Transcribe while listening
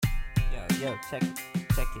Yo, check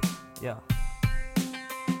it, yo.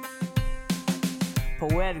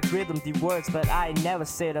 Poetic rhythm, the words, but I ain't never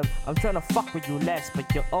said them. I'm tryna fuck with you less,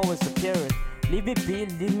 but you're always appearing. Leave it be,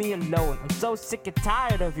 leave me alone. I'm so sick and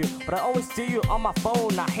tired of you, but I always see you on my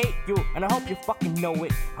phone. I hate you, and I hope you fucking know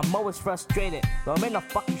it. I'm always frustrated, but I'm in a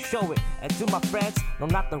fucking show it. And to my friends, no,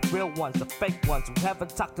 not the real ones, the fake ones who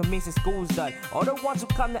haven't talked to me since school's done. Or the ones who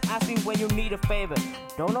come to ask me when you need a favor.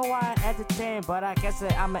 Don't know why I entertain, but I guess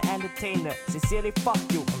that I'm an entertainer. Sincerely, fuck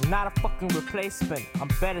you, I'm not a fucking replacement. I'm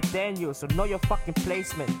better than you, so know your fucking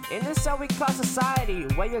placement. In this we-class society,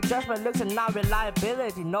 where your judgment looks and not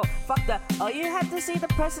reliability. No, fuck that. All you have to see the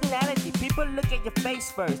personality. People look at your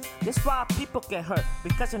face first. That's why people get hurt,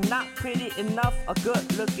 because you're not pretty enough or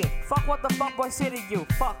good looking. Fuck what the fuck boy said to you.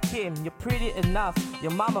 Fuck him, you're pretty enough.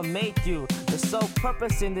 Your mama made you. The sole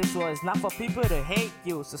purpose in this world is not for people to hate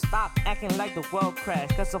you. So stop acting like the world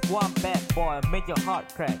crashed cause of one bad boy and make your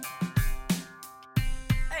heart crack.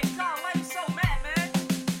 Hey Kaung, why you so mad, man?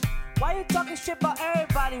 Why you talking shit about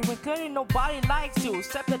everybody when clearly nobody likes you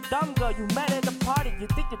except the dumb girl you met at the party? You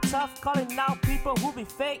think you're tough, calling out people who be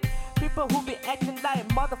fake, people who be acting like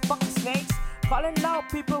motherfucking snakes, calling out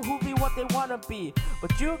people who be what they wanna be.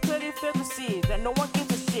 But you clearly fail to see that no one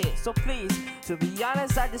gives a shit. So please, to be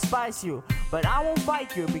honest, I despise you, but I won't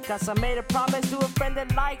fight you because I made a promise to a friend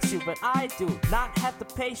that likes you. But I do not have the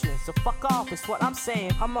patience, so fuck off is what I'm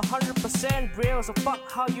saying. I'm 100% real, so fuck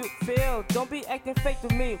how you feel. Don't be acting fake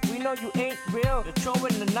to me, we know you ain't real. You're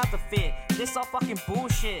throwing another fit, this all fucking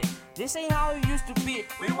bullshit. This ain't how it used to be,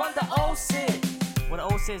 we want the old shit. When the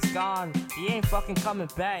old shit's gone, he ain't fucking coming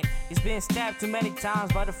back. He's been stabbed too many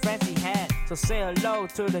times by the friends he had. So say hello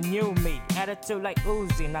to the new me. Attitude like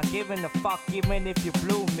Uzi, not giving a fuck even if you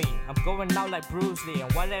blew me. I'm going out like Bruce Lee,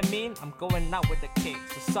 and what I mean, I'm going out with the kick.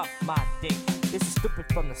 So suck my dick. This is stupid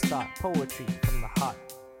from the start, poetry from the heart.